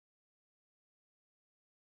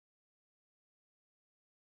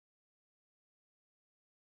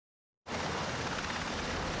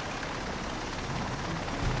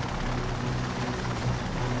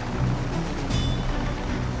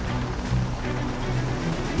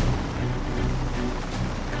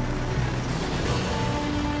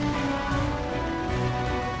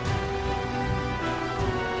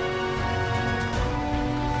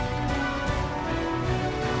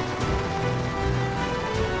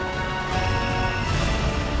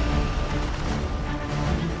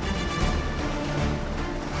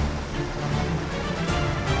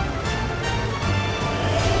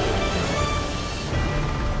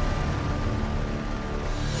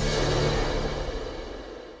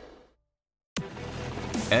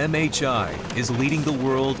MHI is leading the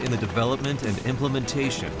world in the development and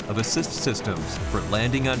implementation of assist systems for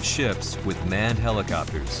landing on ships with manned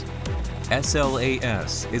helicopters.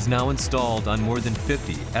 SLAS is now installed on more than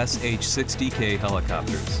 50 SH-60K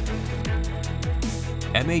helicopters.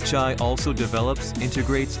 MHI also develops,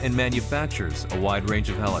 integrates, and manufactures a wide range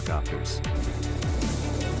of helicopters.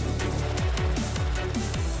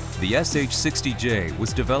 The SH-60J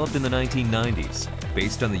was developed in the 1990s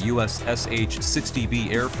based on the US SH-60B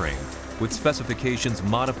airframe with specifications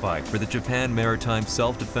modified for the Japan Maritime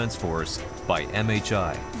Self-Defense Force by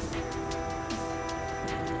MHI.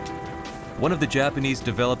 One of the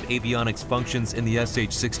Japanese-developed avionics functions in the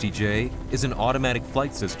SH-60J is an automatic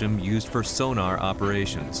flight system used for sonar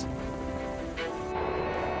operations.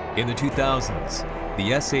 In the 2000s,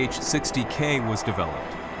 the SH-60K was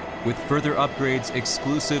developed, with further upgrades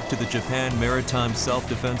exclusive to the Japan Maritime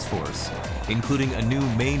Self-Defense Force, including a new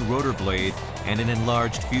main rotor blade and an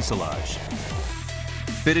enlarged fuselage.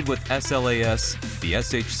 Fitted with SLAS, the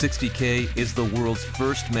SH-60K is the world's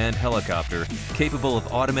first manned helicopter capable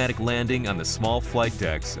of automatic landing on the small flight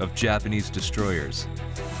decks of Japanese destroyers.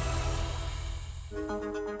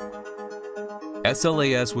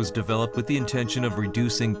 SLAS was developed with the intention of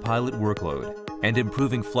reducing pilot workload and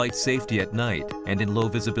improving flight safety at night and in low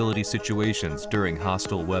visibility situations during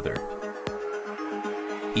hostile weather.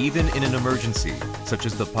 Even in an emergency, such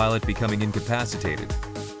as the pilot becoming incapacitated,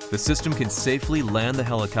 the system can safely land the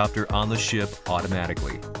helicopter on the ship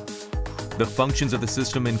automatically. The functions of the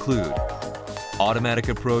system include automatic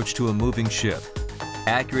approach to a moving ship,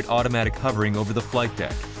 accurate automatic hovering over the flight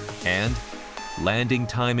deck, and landing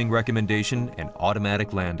timing recommendation and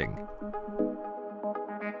automatic landing.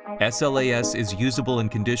 SLAS is usable in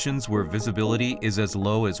conditions where visibility is as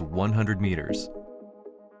low as 100 meters.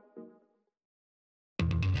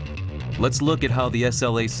 Let's look at how the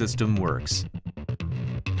SLA system works.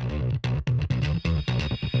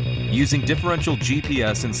 Using differential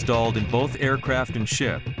GPS installed in both aircraft and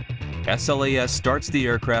ship, SLAS starts the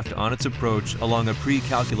aircraft on its approach along a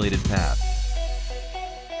pre-calculated path.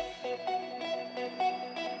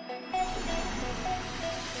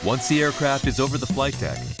 Once the aircraft is over the flight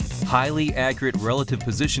deck, highly accurate relative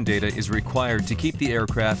position data is required to keep the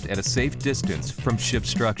aircraft at a safe distance from ship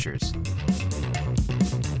structures.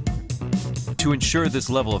 To ensure this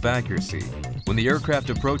level of accuracy, when the aircraft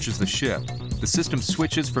approaches the ship, the system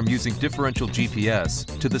switches from using differential GPS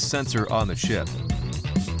to the sensor on the ship.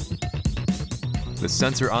 The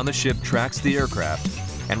sensor on the ship tracks the aircraft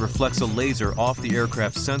and reflects a laser off the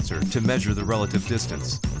aircraft's sensor to measure the relative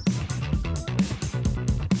distance.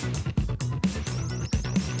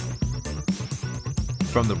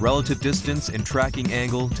 From the relative distance and tracking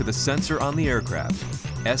angle to the sensor on the aircraft,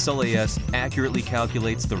 SLAS accurately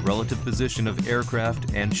calculates the relative position of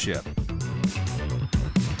aircraft and ship.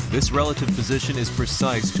 This relative position is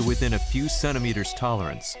precise to within a few centimeters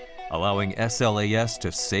tolerance, allowing SLAS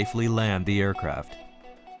to safely land the aircraft.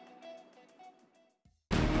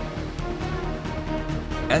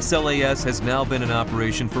 SLAS has now been in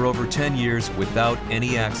operation for over 10 years without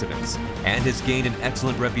any accidents and has gained an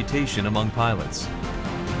excellent reputation among pilots.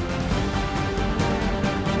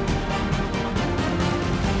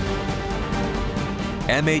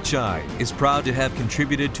 MHI is proud to have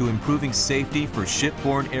contributed to improving safety for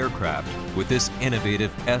shipborne aircraft with this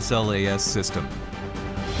innovative SLAS system.